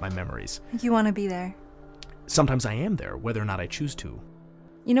think about my memories. You want to be there. Sometimes I am there, whether or not I choose to.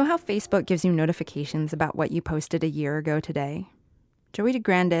 You know how Facebook gives you notifications about what you posted a year ago today? Joey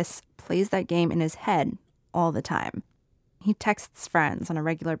DeGrandis plays that game in his head all the time. He texts friends on a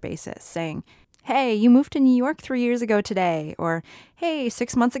regular basis saying, "Hey, you moved to New York 3 years ago today," or "Hey,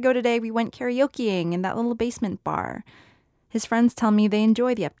 6 months ago today we went karaokeing in that little basement bar." His friends tell me they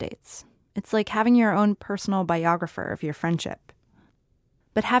enjoy the updates. It's like having your own personal biographer of your friendship.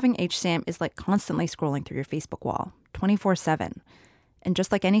 But having HSAM is like constantly scrolling through your Facebook wall, 24/7. And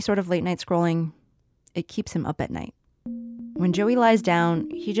just like any sort of late night scrolling, it keeps him up at night. When Joey lies down,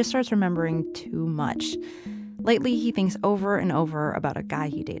 he just starts remembering too much. Lately, he thinks over and over about a guy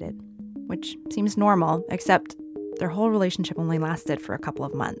he dated, which seems normal, except their whole relationship only lasted for a couple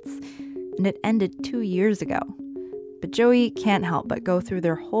of months, and it ended 2 years ago. But Joey can't help but go through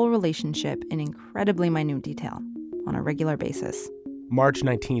their whole relationship in incredibly minute detail on a regular basis. March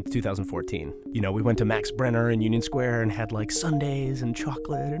 19th, 2014. We went to Max Brenner in Union Square and had like sundaes and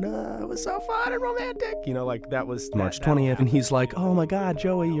chocolate, and it was so fun and romantic. That was March 20th. And he's like, "Oh my God,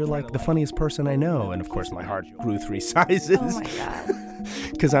 Joey, you're like the funniest person I know." And of course, my heart grew 3 sizes. Oh my God.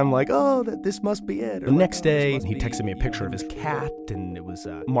 Because I'm like, "Oh, this must be it." The next day, he texted me a picture of his cat, and it was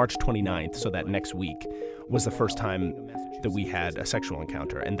March 29th, so that next week was the first time that we had a sexual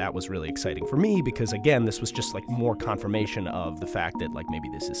encounter. And that was really exciting for me because, again, this was just like more confirmation of the fact that like maybe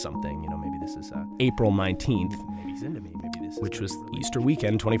this is something, maybe this is April 19th, maybe he's into me, maybe this which was Easter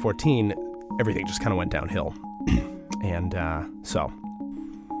weekend 2014. Everything just kind of went downhill. And so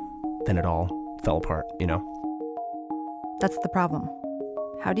then it all fell apart, That's the problem.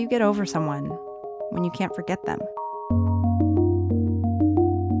 How do you get over someone when you can't forget them?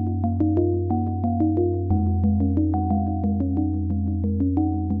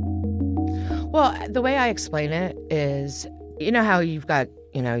 Well, the way I explain it is, how you've got,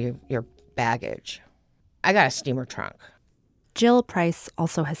 your baggage. I got a steamer trunk. Jill Price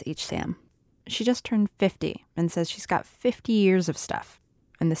also has HSAM. She just turned 50 and says she's got 50 years of stuff.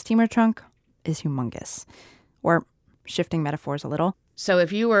 And the steamer trunk is humongous. Or, shifting metaphors a little. So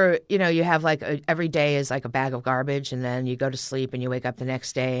if you were, you have like every day is like a bag of garbage, and then you go to sleep and you wake up the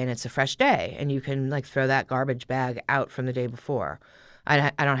next day and it's a fresh day, and you can like throw that garbage bag out from the day before.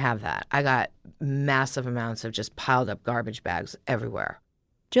 I don't have that. I got massive amounts of just piled up garbage bags everywhere.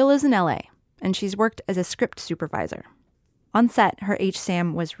 Jill is in LA, and she's worked as a script supervisor. On set, her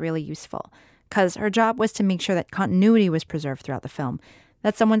HSAM was really useful, because her job was to make sure that continuity was preserved throughout the film,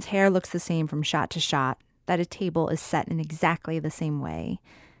 that someone's hair looks the same from shot to shot, that a table is set in exactly the same way.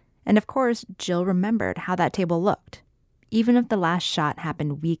 And of course, Jill remembered how that table looked, even if the last shot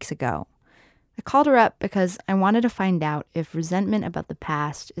happened weeks ago. I called her up because I wanted to find out if resentment about the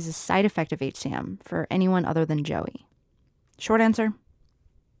past is a side effect of HSAM for anyone other than Joey. Short answer,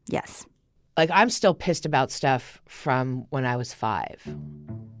 yes. Like, I'm still pissed about stuff from when I was 5,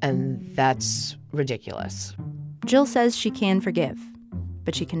 and that's ridiculous. Jill says she can forgive,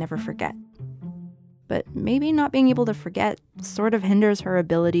 but she can never forget. But maybe not being able to forget sort of hinders her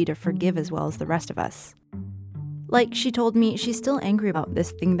ability to forgive as well as the rest of us. Like, she told me she's still angry about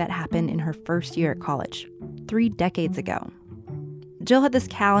this thing that happened in her first year at college, 3 decades ago. Jill had this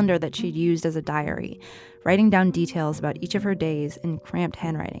calendar that she'd used as a diary, writing down details about each of her days in cramped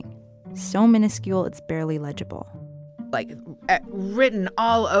handwriting. So minuscule it's barely legible. Like, written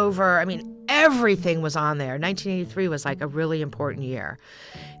all over. I mean, everything was on there. 1983 was like a really important year.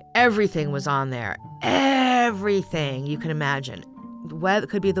 Everything was on there. Everything you can imagine. It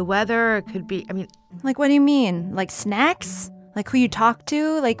could be the weather. It could be, Like, what do you mean? Like snacks? Like who you talk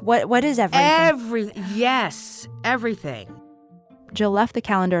to? Like what is everything? Yes, everything. Jill left the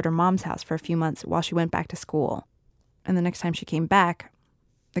calendar at her mom's house for a few months while she went back to school. And the next time she came back,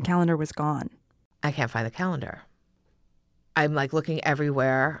 the calendar was gone. I can't find the calendar. I'm like looking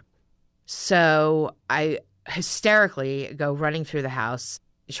everywhere. So I hysterically go running through the house,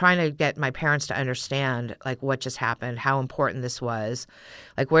 trying to get my parents to understand like what just happened, how important this was.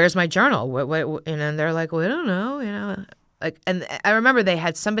 Like, where's my journal? What, and they're like, well, I don't know, Like, and I remember they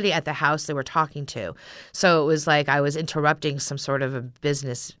had somebody at the house they were talking to. So it was like I was interrupting some sort of a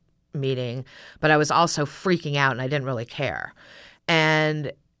business meeting, but I was also freaking out and I didn't really care.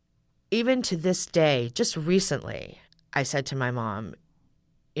 And even to this day, just recently, I said to my mom,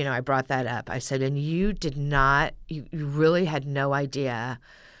 you know, I brought that up. I said, and you did not, you really had no idea.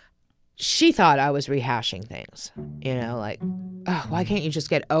 She thought I was rehashing things, you know, like, oh, why can't you just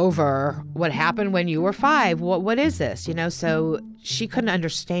get over what happened when you were 5? What is this? You know, so she couldn't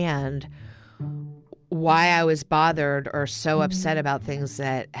understand why I was bothered or so upset about things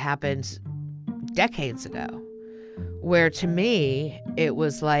that happened decades ago, where to me, it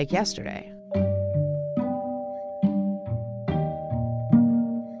was like yesterday.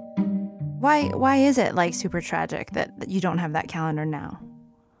 Why is it like super tragic that you don't have that calendar now?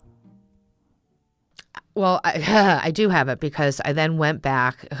 Well, I do have it because I then went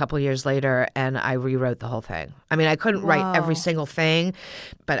back a couple of years later and I rewrote the whole thing. I mean, I couldn't write every single thing,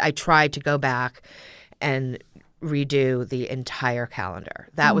 but I tried to go back and redo the entire calendar.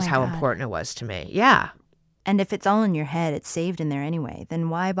 That was how important it was to me. Yeah. And if it's all in your head, it's saved in there anyway, then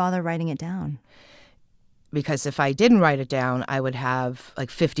why bother writing it down? Because if I didn't write it down, I would have like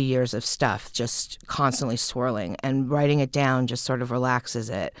 50 years of stuff just constantly swirling, and writing it down just sort of relaxes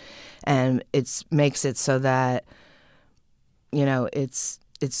it, and it makes it so that, you know, it's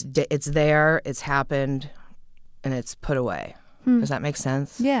there, it's happened, and it's put away. Does that make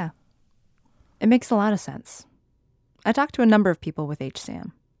sense? Yeah. It makes a lot of sense. I talked to a number of people with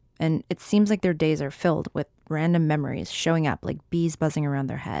HSAM, and it seems like their days are filled with random memories showing up like bees buzzing around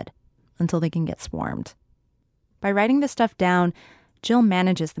their head until they can get swarmed. By writing this stuff down, Jill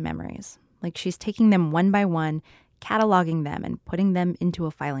manages the memories, like she's taking them one by one, cataloging them, and putting them into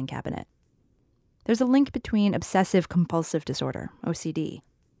a filing cabinet. There's a link between obsessive-compulsive disorder, OCD,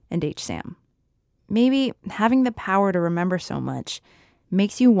 and HSAM. Maybe having the power to remember so much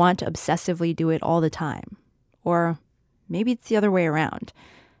makes you want to obsessively do it all the time. Or maybe it's the other way around.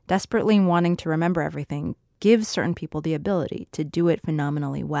 Desperately wanting to remember everything gives certain people the ability to do it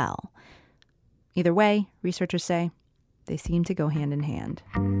phenomenally well. Either way, researchers say, they seem to go hand in hand.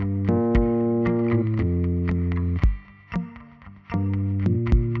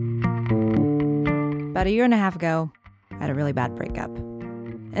 About a year and a half ago, I had a really bad breakup.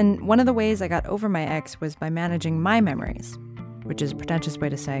 And one of the ways I got over my ex was by managing my memories, which is a pretentious way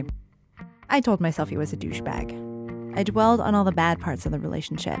to say, I told myself he was a douchebag. I dwelled on all the bad parts of the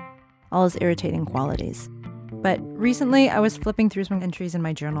relationship, all his irritating qualities. But recently, I was flipping through some entries in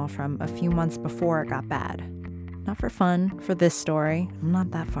my journal from a few months before it got bad. Not for fun, for this story. I'm not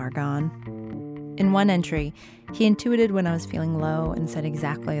that far gone. In one entry, he intuited when I was feeling low and said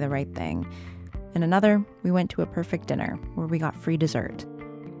exactly the right thing. In another, we went to a perfect dinner where we got free dessert.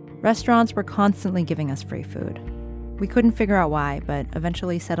 Restaurants were constantly giving us free food. We couldn't figure out why, but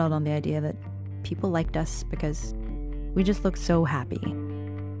eventually settled on the idea that people liked us because we just looked so happy.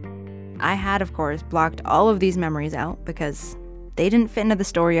 I had, of course, blocked all of these memories out because they didn't fit into the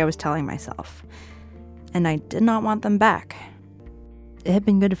story I was telling myself. And I did not want them back. It had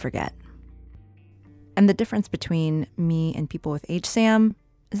been good to forget. And the difference between me and people with HSAM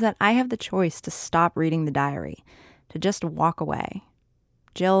is that I have the choice to stop reading the diary, to just walk away.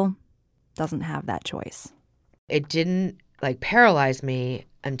 Jill doesn't have that choice. It didn't paralyze me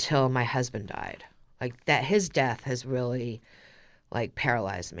until my husband died. That his death has really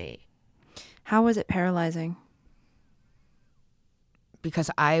paralyzed me. How was it paralyzing? Because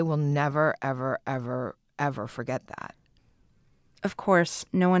I will never, ever, ever, ever forget that. Of course,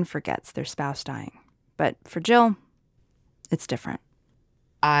 no one forgets their spouse dying. But for Jill, it's different.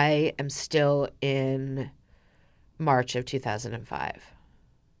 I am still in March of 2005.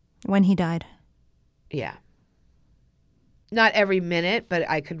 When he died? Yeah. Not every minute, but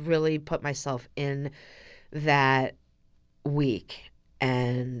I could really put myself in that week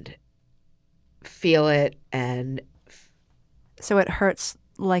and feel it. And so it hurts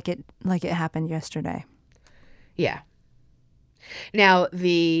like it happened yesterday. Yeah. Now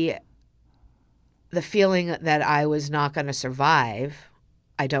the feeling that I was not going to survive,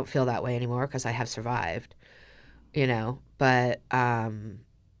 I don't feel that way anymore because I have survived, but how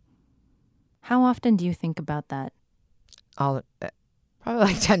often do you think about that?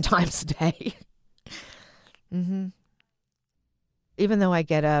 Probably 10 times a day. Mm-hmm. Even though I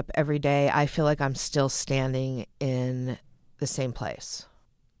get up every day, I feel like I'm still standing in the same place.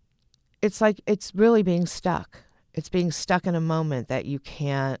 It's it's really being stuck. It's being stuck in a moment that you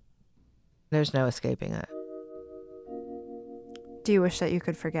can't, there's no escaping it. Do you wish that you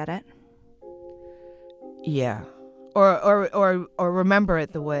could forget it? Yeah. Or remember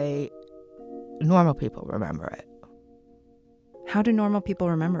it the way normal people remember it. How do normal people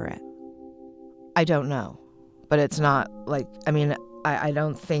remember it? I don't know. But it's not I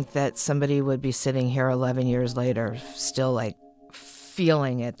don't think that somebody would be sitting here 11 years later still like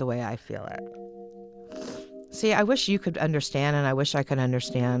feeling it the way I feel it. See, I wish you could understand, and I wish I could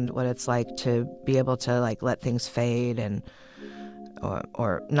understand what it's like to be able to like let things fade and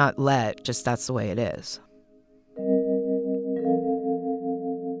or not let, just that's the way it is.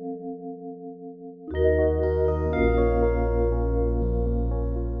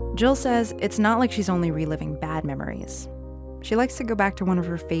 Jill says it's not like she's only reliving bad memories. She likes to go back to one of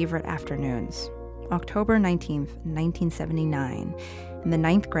her favorite afternoons, October 19th, 1979, in the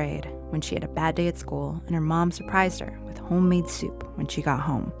 9th grade, when she had a bad day at school and her mom surprised her with homemade soup when she got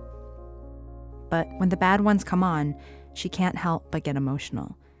home. But when the bad ones come on, she can't help but get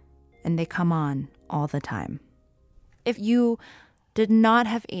emotional. And they come on all the time. If you did not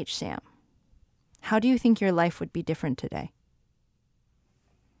have HSAM, how do you think your life would be different today?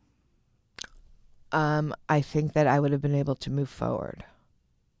 I think that I would have been able to move forward.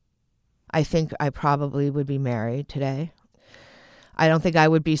 I think I probably would be married today. I don't think I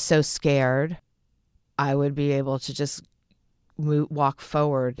would be so scared. I would be able to just walk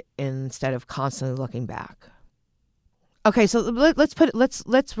forward instead of constantly looking back. Okay, so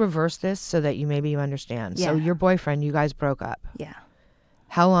let's reverse this so that maybe you understand. Yeah. So your boyfriend, you guys broke up. Yeah.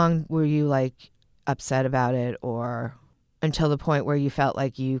 How long were you like upset about it, or until the point where you felt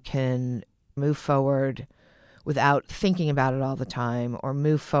like you can move forward without thinking about it all the time, or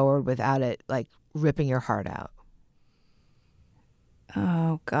move forward without it like ripping your heart out?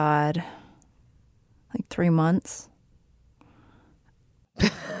 Oh, God. Like 3 months?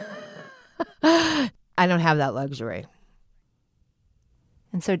 I don't have that luxury.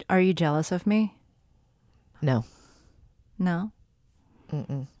 And so are you jealous of me? No. No?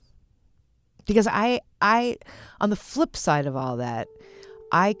 Mm-mm. Because I, on the flip side of all that,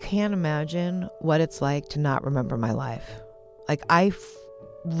 I can't imagine what it's like to not remember my life. Like, I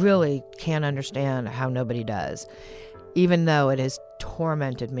really can't understand how nobody does. Even though it has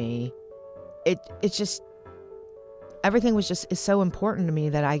tormented me, it's just, everything is so important to me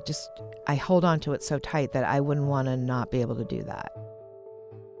that I hold on to it so tight that I wouldn't want to not be able to do that.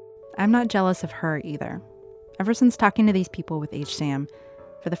 I'm not jealous of her either. Ever since talking to these people with HSAM,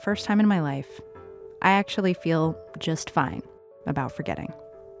 for the first time in my life, I actually feel just fine about forgetting.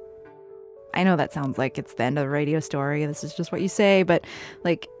 I know that sounds like it's the end of the radio story, this is just what you say, but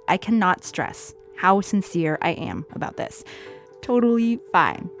like, I cannot stress how sincere I am about this. Totally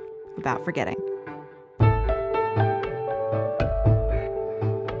fine about forgetting.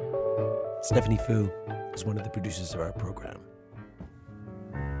 Stephanie Fu is one of the producers of our program.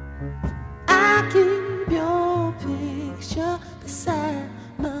 I keep your picture beside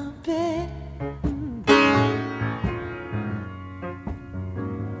my bed.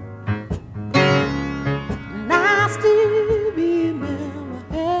 And I still remember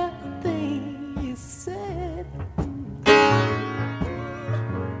everything you said.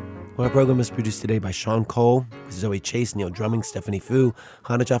 Well, our program was produced today by Sean Cole, with Zoe Chase, Neil Drumming, Stephanie Fu,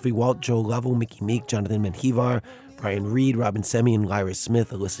 Hannah Jaffe Walt, Joel Lovell, Mickey Meek, Jonathan Menjivar, Brian Reed, Robin Semien, Lyra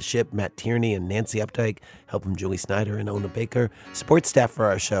Smith, Alyssa Shipp, Matt Tierney, and Nancy Updike. Help from Julie Snyder and Ona Baker. Support staff for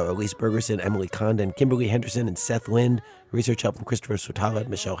our show: Elise Bergerson, Emily Condon, Kimberly Henderson, and Seth Lind. Research help from Christopher Sotala and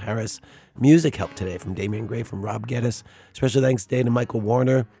Michelle Harris. Music help today from Damian Gray, from Rob Geddes. Special thanks today to Michael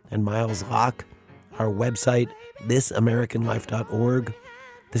Warner and Miles Locke. Our website, thisamericanlife.org.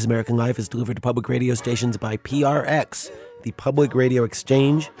 This American Life is delivered to public radio stations by PRX, the Public Radio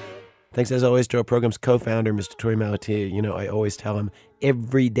Exchange. Thanks, as always, to our program's co-founder, Mr. Torey Malatia. You know, I always tell him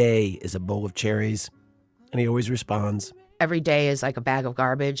every day is a bowl of cherries, and he always responds. Every day is like a bag of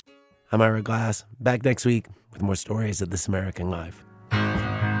garbage. I'm Ira Glass, back next week with more stories of This American Life.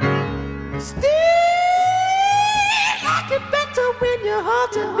 Still, I get better when your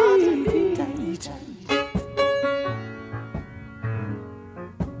heart and me tight.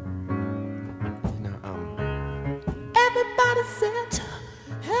 Everybody said